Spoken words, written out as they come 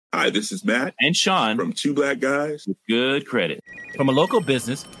Hi, this is Matt and Sean from Two Black Guys with Good Credit. From a local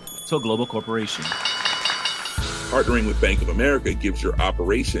business to a global corporation. Partnering with Bank of America gives your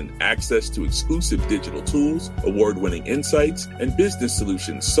operation access to exclusive digital tools, award-winning insights, and business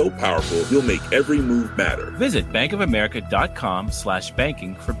solutions so powerful you'll make every move matter. Visit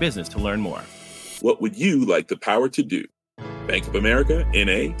bankofamerica.com/banking for business to learn more. What would you like the power to do? Bank of America,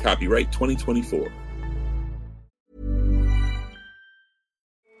 N.A., copyright 2024.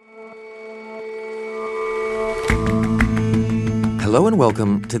 Hello and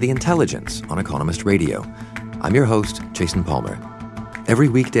welcome to The Intelligence on Economist Radio. I'm your host, Jason Palmer. Every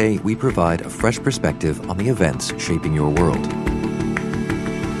weekday, we provide a fresh perspective on the events shaping your world.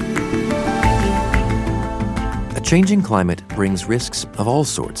 A changing climate brings risks of all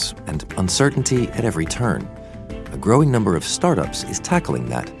sorts and uncertainty at every turn. A growing number of startups is tackling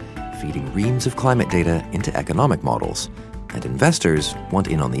that, feeding reams of climate data into economic models, and investors want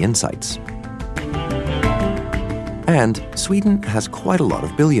in on the insights. And Sweden has quite a lot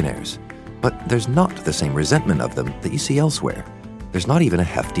of billionaires, but there's not the same resentment of them that you see elsewhere. There's not even a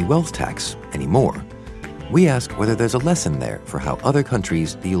hefty wealth tax anymore. We ask whether there's a lesson there for how other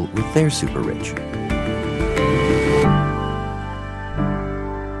countries deal with their super rich.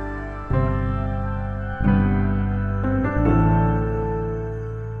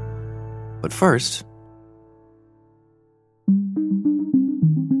 But first,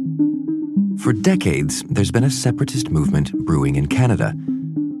 for decades, there's been a separatist movement brewing in Canada.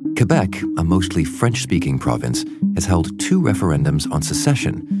 Quebec, a mostly French-speaking province, has held 2 referendums on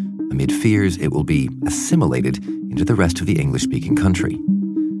secession, amid fears it will be assimilated into the rest of the English-speaking country.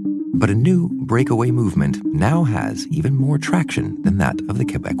 But a new breakaway movement now has even more traction than that of the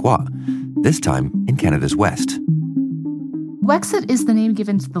Quebecois, this time in Canada's west. Wexit is the name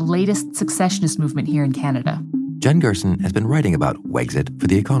given to the latest secessionist movement here in Canada. Jen Gerson has been writing about Wexit for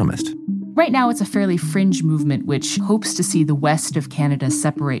The Economist. Right now, it's a fairly fringe movement which hopes to see the west of Canada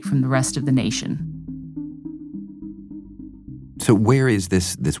separate from the rest of the nation. So where is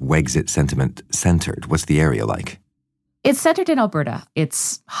this Wexit sentiment centered? What's the area like? It's centered in Alberta.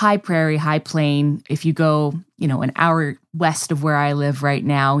 It's high prairie, high plain. If you go, an hour west of where I live right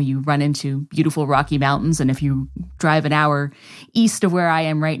now, you run into beautiful Rocky Mountains. And if you drive an hour east of where I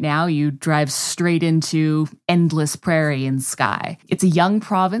am right now, you drive straight into endless prairie and sky. It's a young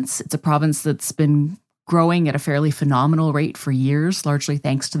province. It's a province that's been growing at a fairly phenomenal rate for years, largely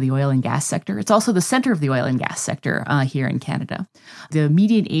thanks to the oil and gas sector. It's also the center of the oil and gas sector here in Canada. The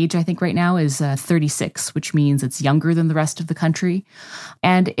median age, I think, right now is 36, which means it's younger than the rest of the country.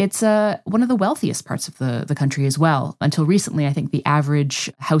 And it's one of the wealthiest parts of the country as well. Until recently, I think the average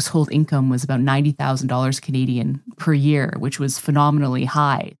household income was about $90,000 Canadian per year, which was phenomenally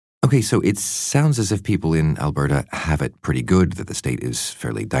high. Okay, so it sounds as if people in Alberta have it pretty good, that the state is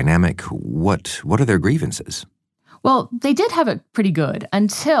fairly dynamic. What are their grievances? Well, they did have it pretty good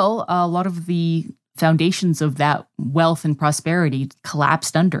until a lot of the foundations of that wealth and prosperity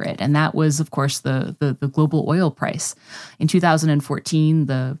collapsed under it. And that was, of course, the global oil price. In 2014,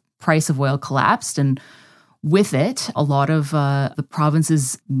 the price of oil collapsed, and with it, a lot of the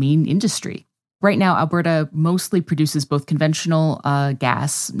province's main industry. Right now, Alberta mostly produces both conventional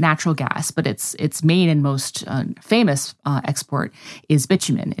gas, natural gas, but its main and most famous export is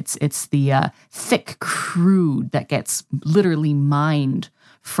bitumen. It's the thick crude that gets literally mined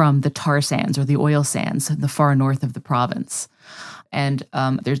from the tar sands or the oil sands in the far north of the province. And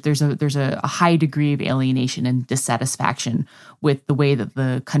there's a high degree of alienation and dissatisfaction with the way that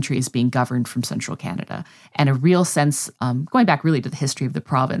the country is being governed from central Canada, and a real sense, going back really to the history of the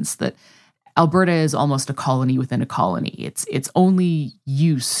province, that Alberta is almost a colony within a colony. Its only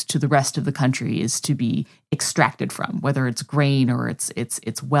use to the rest of the country is to be extracted from, whether it's grain or its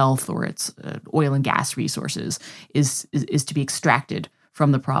wealth or its oil and gas resources is to be extracted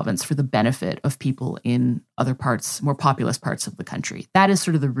from the province for the benefit of people in other parts, more populous parts of the country. That is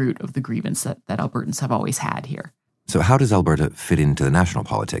sort of the root of the grievance that Albertans have always had here. So how does Alberta fit into the national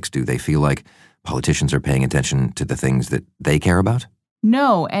politics? Do they feel like politicians are paying attention to the things that they care about?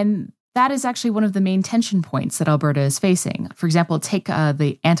 No, and that is actually one of the main tension points that Alberta is facing. For example, take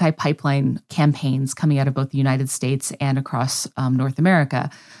the anti-pipeline campaigns coming out of both the United States and across North America,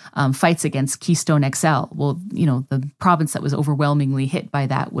 fights against Keystone XL. Well, the province that was overwhelmingly hit by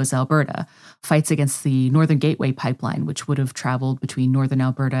that was Alberta. Fights against the Northern Gateway pipeline, which would have traveled between northern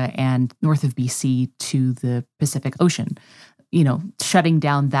Alberta and north of BC to the Pacific Ocean. Shutting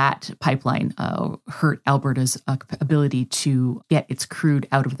down that pipeline hurt Alberta's ability to get its crude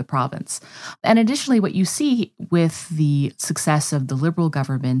out of the province. And additionally, what you see with the success of the Liberal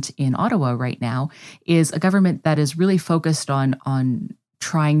government in Ottawa right now is a government that is really focused on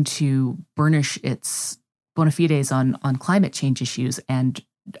trying to burnish its bona fides on climate change issues and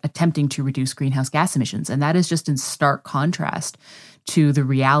attempting to reduce greenhouse gas emissions. And that is just in stark contrast to the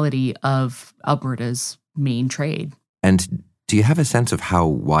reality of Alberta's main trade. And do you have a sense of how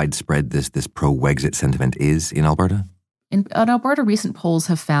widespread this pro-Wexit sentiment is in Alberta? In Alberta, recent polls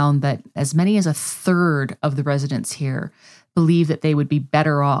have found that as many as a third of the residents here believe that they would be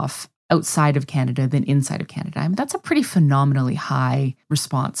better off outside of Canada than inside of Canada. I mean, that's a pretty phenomenally high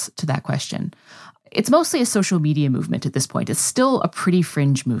response to that question. It's mostly a social media movement at this point. It's still a pretty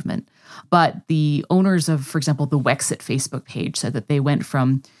fringe movement. But the owners of, for example, the Wexit Facebook page said that they went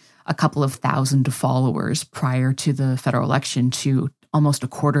from a couple of thousand followers prior to the federal election to almost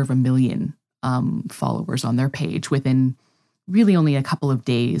 250,000 followers on their page within really only a couple of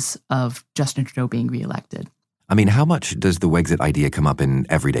days of Justin Trudeau being reelected. I mean, how much does the Wexit idea come up in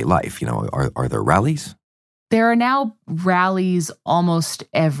everyday life? You know, are there rallies? There are now rallies almost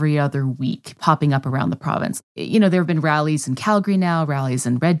every other week popping up around the province. You know, there have been rallies in Calgary now, rallies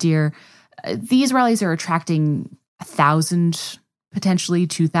in Red Deer. These rallies are attracting 1,000, potentially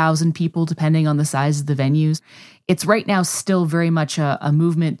 2,000 people, depending on the size of the venues. It's right now still very much a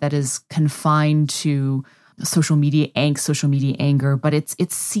movement that is confined to social media angst, social media anger, but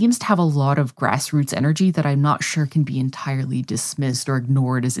it seems to have a lot of grassroots energy that I'm not sure can be entirely dismissed or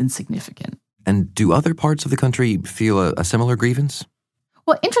ignored as insignificant. And do other parts of the country feel a similar grievance?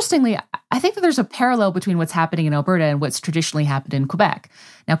 Well, interestingly, I think that there's a parallel between what's happening in Alberta and what's traditionally happened in Quebec.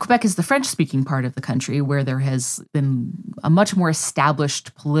 Now, Quebec is the French-speaking part of the country where there has been a much more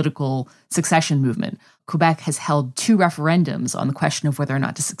established political succession movement. Quebec has held 2 referendums on the question of whether or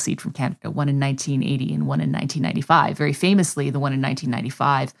not to secede from Canada, one in 1980 and one in 1995. Very famously, the one in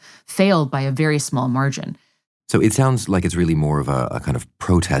 1995 failed by a very small margin. So it sounds like it's really more of a kind of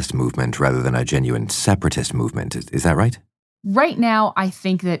protest movement rather than a genuine separatist movement. Is that right? Right now, I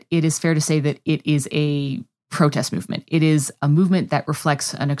think that it is fair to say that it is a protest movement. It is a movement that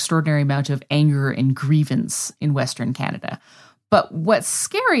reflects an extraordinary amount of anger and grievance in Western Canada. But what's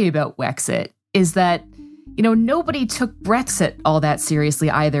scary about Wexit is that, you know, nobody took Brexit all that seriously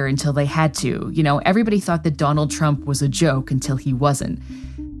either until they had to. You know, everybody thought that Donald Trump was a joke until he wasn't.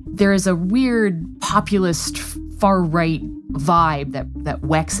 There is a weird populist far-right vibe that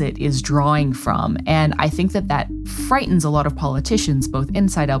Wexit is drawing from. And I think that frightens a lot of politicians, both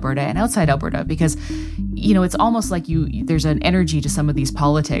inside Alberta and outside Alberta, because, you know, it's almost like there's an energy to some of these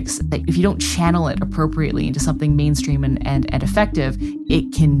politics that if you don't channel it appropriately into something mainstream and effective,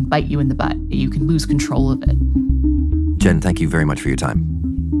 it can bite you in the butt. You can lose control of it. Jen, thank you very much for your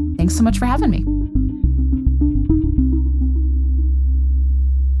time. Thanks so much for having me.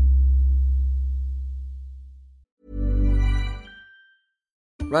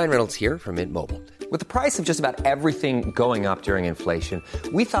 Ryan Reynolds here from Mint Mobile. With the price of just about everything going up during inflation,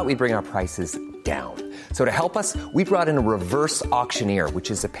 we thought we'd bring our prices down. So to help us, we brought in a reverse auctioneer, which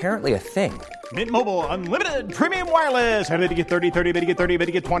is apparently a thing. Mint Mobile Unlimited Premium Wireless. How to get 30, 30, bit to get 30, bit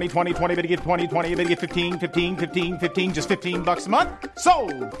to get 20, 20, 20, bit to get 20, 20, bit to get 15, 15, 15, 15, just $15 a month?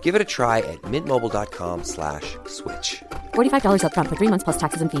 Sold! Give it a try at mintmobile.com/switch. $45 up front for 3 months plus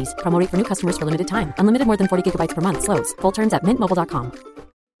taxes and fees. Promo rate for new customers for limited time. Unlimited more than 40 gigabytes per month. Slows full terms at mintmobile.com.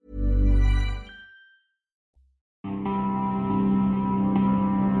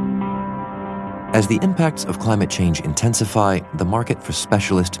 As the impacts of climate change intensify, the market for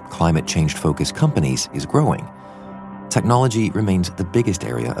specialist climate change-focused companies is growing. Technology remains the biggest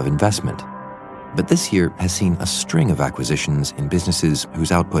area of investment. But this year has seen a string of acquisitions in businesses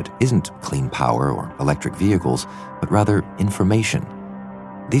whose output isn't clean power or electric vehicles, but rather information.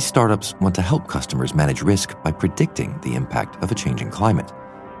 These startups want to help customers manage risk by predicting the impact of a changing climate.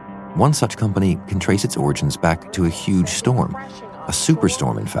 One such company can trace its origins back to a huge storm. A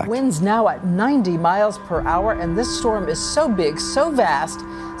superstorm, in fact. Winds now at 90 miles per hour, and this storm is so big, so vast,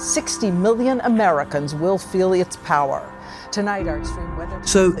 60 million Americans will feel its power. Tonight, our extreme weather...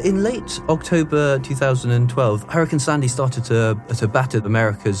 So, in late October 2012, Hurricane Sandy started to batter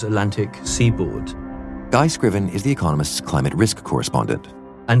America's Atlantic seaboard. Guy Scriven is The Economist's climate risk correspondent.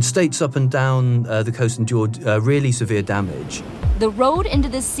 And states up and down the coast endured really severe damage. The road into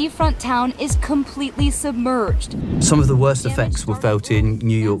this seafront town is completely submerged. Some of the worst effects were felt in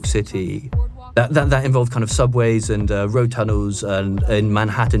New York City. That involved kind of subways and road tunnels, and in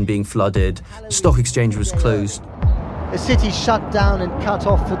Manhattan being flooded. The stock exchange was closed. The city shut down and cut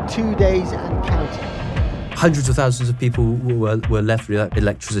off for 2 days and counting. Hundreds of thousands of people were left without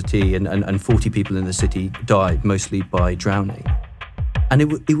electricity, and 40 people in the city died, mostly by drowning. And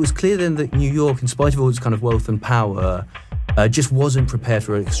it was clear then that New York, in spite of all its kind of wealth and power, just wasn't prepared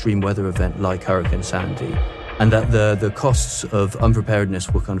for an extreme weather event like Hurricane Sandy. and that the costs of unpreparedness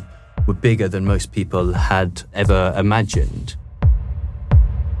were bigger than most people had ever imagined.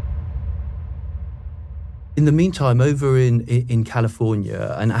 In the meantime, over in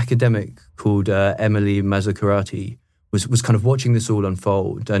California, an academic called Emily Mazzacurati was kind of watching this all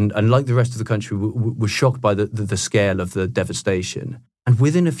unfold, and like the rest of the country, was shocked by the scale of the devastation. And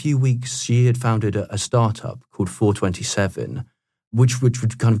within a few weeks, she had founded a startup called 427, which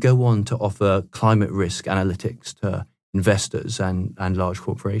would kind of go on to offer climate risk analytics to investors and large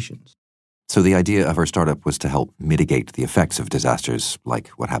corporations. So the idea of her startup was to help mitigate the effects of disasters like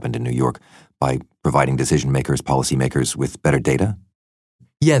what happened in New York by providing decision makers, policymakers with better data?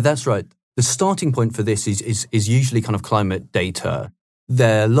 Yeah, that's right. The starting point for this is usually kind of climate data.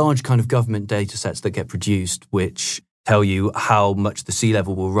 They're large kind of government data sets that get produced, which tell you how much the sea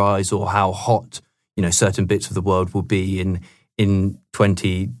level will rise or how hot, certain bits of the world will be in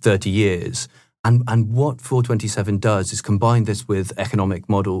 20, 30 years. And what 427 does is combine this with economic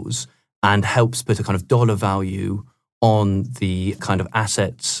models and helps put a kind of dollar value on the kind of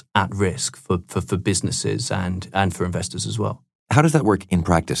assets at risk for businesses and for investors as well. How does that work in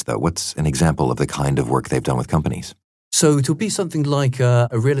practice, though? What's an example of the kind of work they've done with companies? So it'll be something like a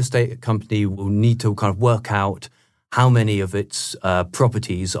real estate company will need to kind of work out how many of its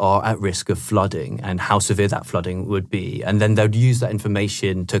properties are at risk of flooding and how severe that flooding would be. And then they'll use that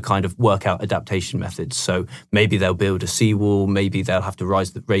information to kind of work out adaptation methods. So maybe they'll build a seawall, maybe they'll have to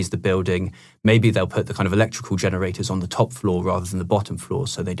raise the building, maybe they'll put the kind of electrical generators on the top floor rather than the bottom floor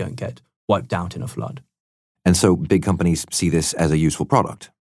so they don't get wiped out in a flood. And so big companies see this as a useful product?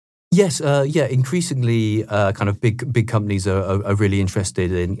 Yes, increasingly kind of big companies are really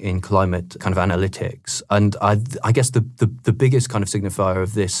interested in climate kind of analytics. And I guess the biggest kind of signifier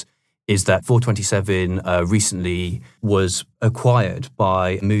of this is that 427 recently was acquired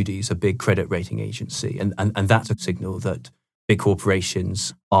by Moody's, a big credit rating agency. And that's a signal that big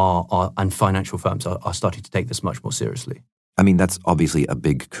corporations and financial firms are starting to take this much more seriously. I mean, that's obviously a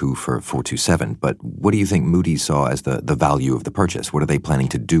big coup for 427, but what do you think Moody's saw as the value of the purchase? What are they planning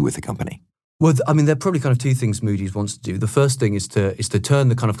to do with the company? Well, I mean, there are probably kind of two things Moody's wants to do. The first thing is to turn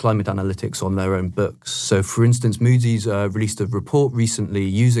the kind of climate analytics on their own books. So, for instance, Moody's released a report recently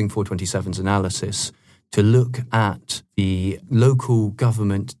using 427's analysis to look at the local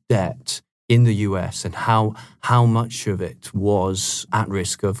government debt in the US and how much of it was at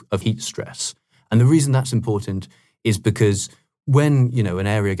risk of heat stress. And the reason that's important is because when, an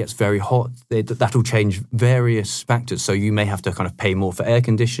area gets very hot, that'll change various factors. So you may have to kind of pay more for air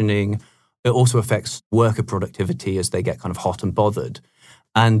conditioning. It also affects worker productivity as they get kind of hot and bothered.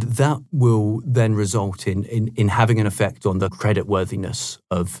 And that will then result in having an effect on the creditworthiness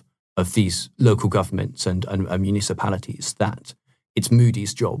of these local governments and municipalities that it's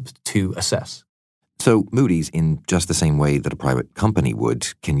Moody's job to assess. So Moody's, in just the same way that a private company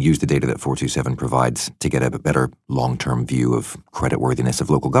would, can use the data that 427 provides to get a better long-term view of creditworthiness of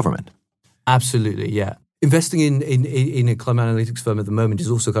local government. Absolutely, yeah. Investing in a climate analytics firm at the moment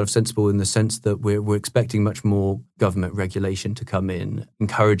is also kind of sensible in the sense that we're expecting much more government regulation to come in,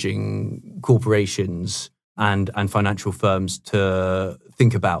 encouraging corporations and financial firms to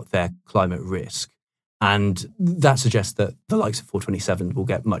think about their climate risk. And that suggests that the likes of 427 will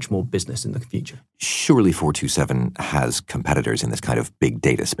get much more business in the future. Surely 427 has competitors in this kind of big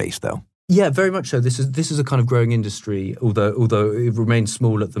data space, though. Yeah, very much so. This is a kind of growing industry, although it remains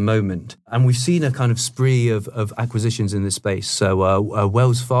small at the moment. And we've seen a kind of spree of acquisitions in this space. So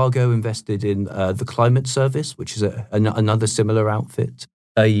Wells Fargo invested in the Climate Service, which is another similar outfit.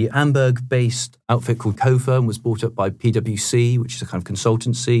 A Hamburg-based outfit called CoFirm was bought up by PwC, which is a kind of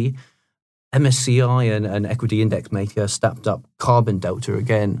consultancy. MSCI, an equity index maker, stepped up Carbon Delta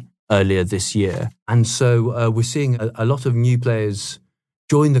again earlier this year. And so we're seeing a lot of new players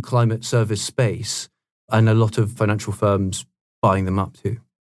join the climate service space and a lot of financial firms buying them up too.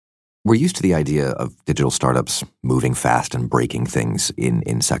 We're used to the idea of digital startups moving fast and breaking things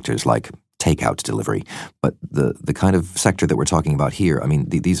in sectors like takeout delivery. But the kind of sector that we're talking about here, I mean,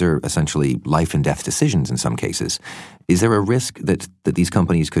 these are essentially life and death decisions in some cases. Is there a risk that these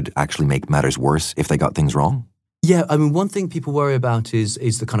companies could actually make matters worse if they got things wrong? Yeah, I mean, one thing people worry about is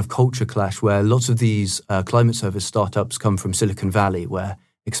the kind of culture clash where lots of these climate service startups come from Silicon Valley, where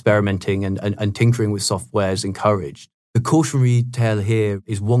experimenting and tinkering with software is encouraged. The cautionary tale here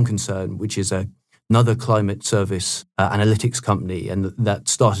is one concern, which is another climate service analytics company, and that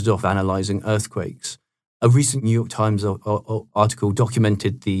started off analyzing earthquakes. A recent New York Times article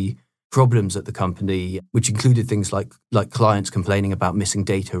documented the problems at the company, which included things like clients complaining about missing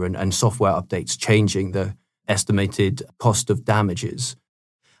data and software updates changing the estimated cost of damages.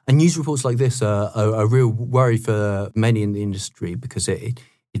 And news reports like this are a real worry for many in the industry because it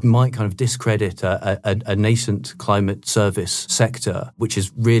might kind of discredit a nascent climate service sector, which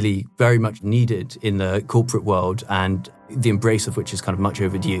is really very much needed in the corporate world and the embrace of which is kind of much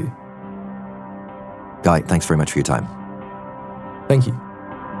overdue. Guy, thanks very much for your time. Thank you.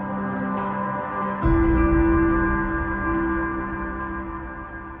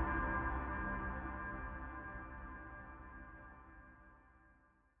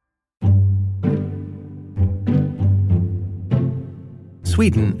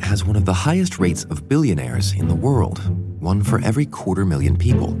 Sweden has one of the highest rates of billionaires in the world, one for every 250,000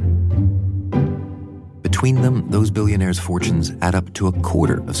 people. Between them, those billionaires' fortunes add up to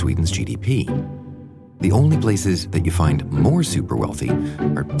 1/4 of Sweden's GDP. The only places that you find more super wealthy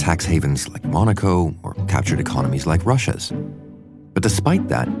are tax havens like Monaco or captured economies like Russia's. But despite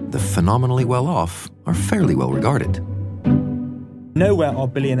that, the phenomenally well-off are fairly well regarded. Nowhere are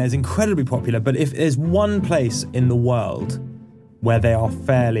billionaires incredibly popular, but if there's one place in the world where they are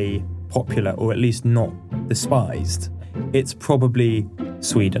fairly popular, or at least not despised, it's probably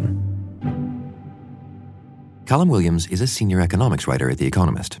Sweden. Callum Williams is a senior economics writer at The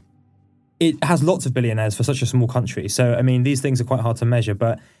Economist. It has lots of billionaires for such a small country. So, I mean, these things are quite hard to measure.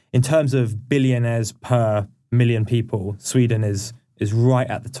 But in terms of billionaires per million people, Sweden is right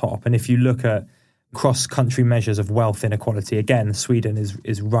at the top. And if you look at cross-country measures of wealth inequality, again, Sweden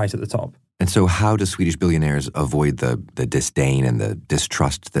is right at the top. And so how do Swedish billionaires avoid the disdain and the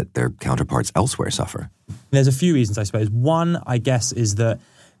distrust that their counterparts elsewhere suffer? There's a few reasons, I suppose. One, I guess, is that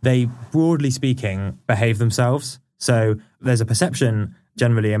they, broadly speaking, behave themselves. So there's a perception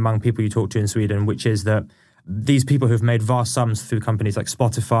generally among people you talk to in Sweden, which is that these people who've made vast sums through companies like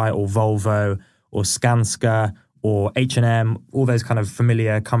Spotify or Volvo or Skanska or H&M, all those kind of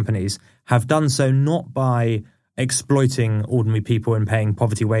familiar companies, have done so not by exploiting ordinary people and paying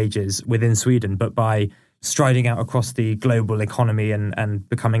poverty wages within Sweden, but by striding out across the global economy and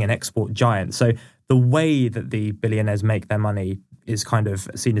becoming an export giant. So the way that the billionaires make their money is kind of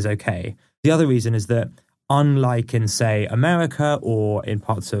seen as okay. The other reason is that unlike in, say, America or in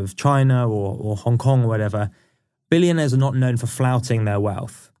parts of China or Hong Kong or whatever, billionaires are not known for flouting their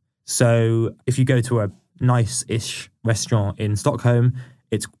wealth. So if you go to a nice-ish restaurant in Stockholm,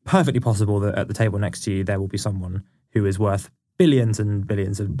 it's perfectly possible that at the table next to you there will be someone who is worth billions and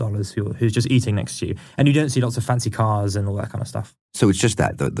billions of dollars who's just eating next to you. And you don't see lots of fancy cars and all that kind of stuff. So it's just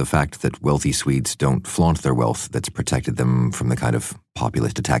that, the fact that wealthy Swedes don't flaunt their wealth that's protected them from the kind of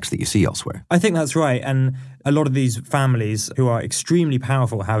populist attacks that you see elsewhere. I think that's right. And a lot of these families who are extremely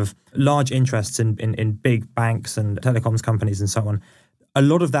powerful have large interests in big banks and telecoms companies and so on. A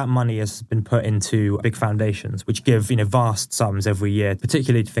lot of that money has been put into big foundations, which give, vast sums every year,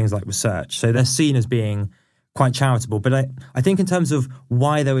 particularly to things like research. So they're seen as being quite charitable. But I think in terms of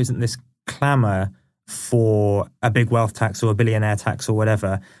why there isn't this clamour for a big wealth tax or a billionaire tax or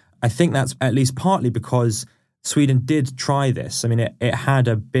whatever, I think that's at least partly because Sweden did try this. I mean, it had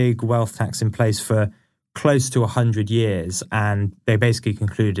a big wealth tax in place for close to 100 years, and they basically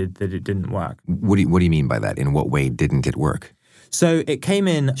concluded that it didn't work. What do you mean by that? In what way didn't it work? So it came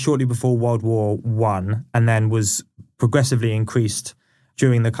in shortly before World War I and then was progressively increased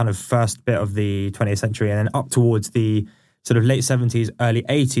during the kind of first bit of the 20th century and then up towards the sort of late 70s, early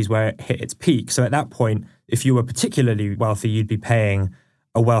 80s where it hit its peak. So at that point, if you were particularly wealthy, you'd be paying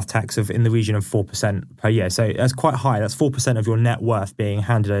a wealth tax of in the region of 4% per year. So that's quite high. That's 4% of your net worth being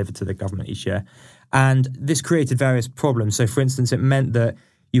handed over to the government each year. And this created various problems. So for instance, it meant that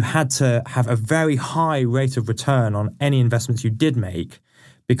you had to have a very high rate of return on any investments you did make,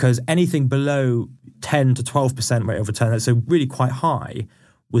 because anything below 10 to 12% rate of return, that's so really quite high,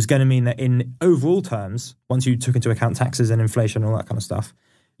 was going to mean that in overall terms, once you took into account taxes and inflation and all that kind of stuff,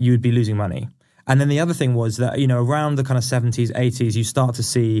 you would be losing money. And then the other thing was that, around the kind of 70s, 80s, you start to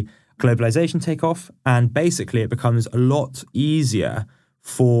see globalization take off, and basically it becomes a lot easier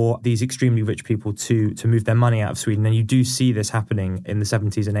for these extremely rich people to move their money out of Sweden. And you do see this happening in the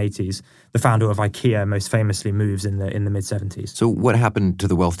 70s and 80s. The founder of IKEA most famously moves in the mid-70s. So what happened to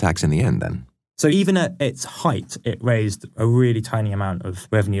the wealth tax in the end then? So even at its height, it raised a really tiny amount of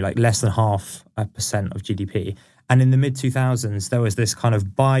revenue, like less than 0.5% of GDP. And in the mid-2000s, there was this kind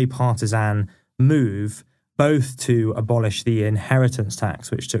of bipartisan move both to abolish the inheritance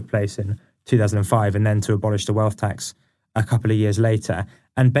tax, which took place in 2005, and then to abolish the wealth tax a couple of years later.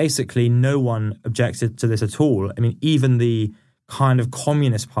 And basically no one objected to this at all. I mean, even the kind of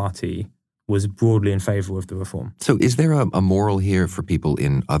Communist Party was broadly in favour of the reform. So is there a moral here for people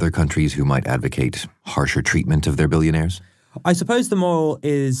in other countries who might advocate harsher treatment of their billionaires? I suppose the moral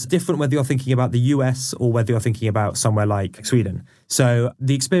is different whether you're thinking about the US or whether you're thinking about somewhere like Sweden. So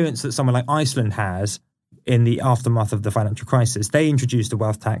the experience that somewhere like Iceland has in the aftermath of the financial crisis, they introduced a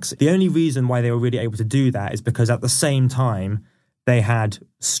wealth tax. The only reason why they were really able to do that is because at the same time, they had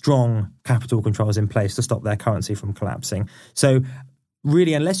strong capital controls in place to stop their currency from collapsing. So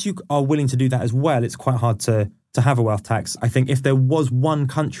really, unless you are willing to do that as well, it's quite hard to have a wealth tax. I think if there was one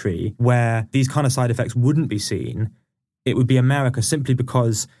country where these kind of side effects wouldn't be seen, it would be America, simply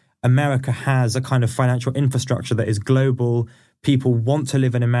because America has a kind of financial infrastructure that is global. People want to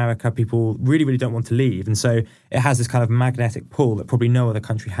live in America. People really, really don't want to leave. And so it has this kind of magnetic pull that probably no other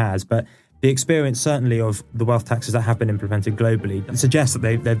country has. But the experience, certainly, of the wealth taxes that have been implemented globally suggests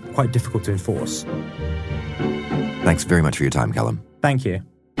that they're quite difficult to enforce. Thanks very much for your time, Callum. Thank you.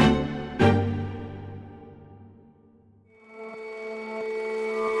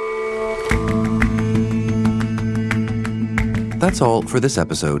 That's all for this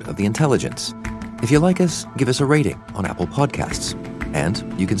episode of The Intelligence. If you like us, give us a rating on Apple Podcasts.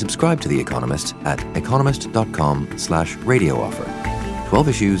 And you can subscribe to The Economist at economist.com/radio offer. 12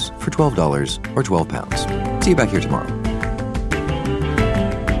 issues for $12 or £12. See you back here tomorrow.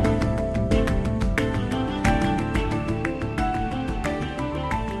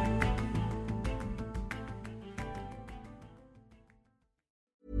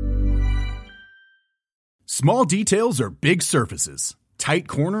 Small details are big surfaces. Tight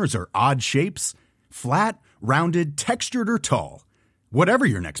corners are odd shapes. Flat, rounded, textured, or tall. Whatever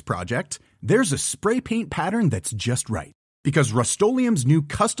your next project, there's a spray paint pattern that's just right. Because Rust-Oleum's new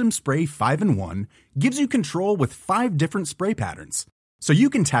Custom Spray 5-in-1 gives you control with 5 different spray patterns. So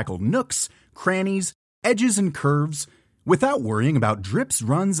you can tackle nooks, crannies, edges, and curves without worrying about drips,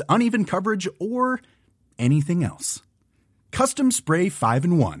 runs, uneven coverage, or anything else. Custom Spray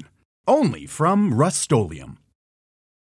 5-in-1. Only from Rust-Oleum.